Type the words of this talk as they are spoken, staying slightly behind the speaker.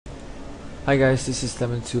Hi guys, this is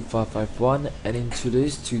Lemon2551 and in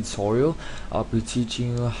today's tutorial I'll be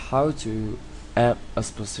teaching you how to add a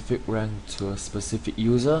specific rank to a specific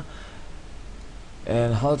user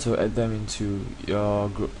and how to add them into your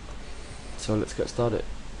group. So let's get started.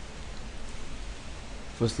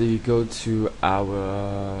 Firstly, you go to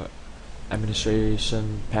our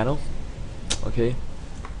administration panel. Okay,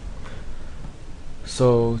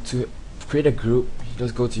 so to create a group, you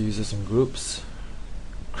just go to users and groups.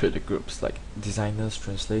 Create the groups like designers,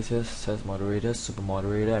 translators, test moderators, super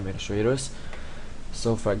moderator, administrators.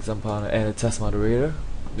 So for example, I add a test moderator,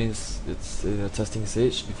 means it's in the testing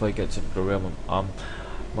stage before you get to the realm of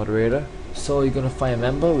moderator. So you're gonna find a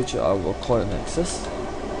member, which I will call an access.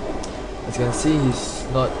 As you can see, he's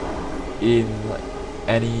not in like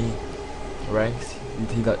any ranks.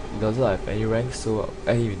 He doesn't have any ranks, so I'll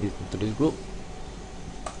add him into this group.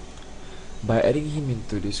 By adding him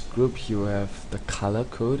into this group, he will have the color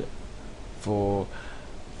code for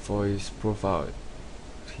his profile.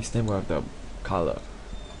 His name will have the color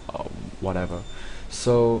or whatever.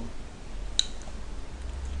 So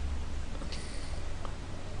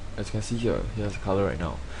as you can see here, he has a color right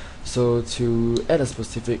now. So to add a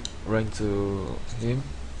specific rank to him,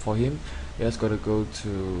 you just gotta go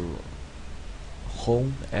to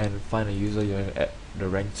home and find a user you add the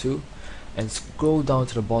rank to, and scroll down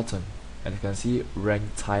to the bottom. And you can see rank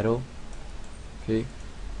title. Okay,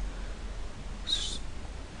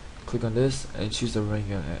 click on this and choose the rank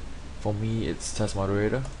you want to add. For me, it's test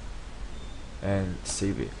moderator, and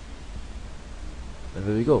save it. And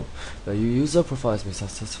there we go. The user profile has been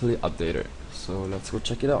successfully updated. So let's go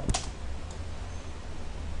check it out.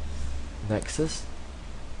 Next is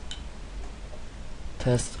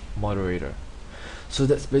test moderator. So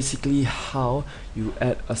that's basically how you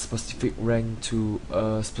add a specific rank to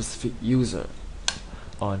a specific user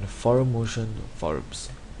on Forummotion forums.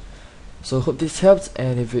 So hope this helps,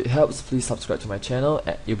 and if it helps, please subscribe to my channel.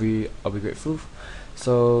 I'll be grateful.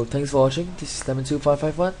 So thanks for watching. This is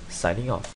Lemon2551 signing off.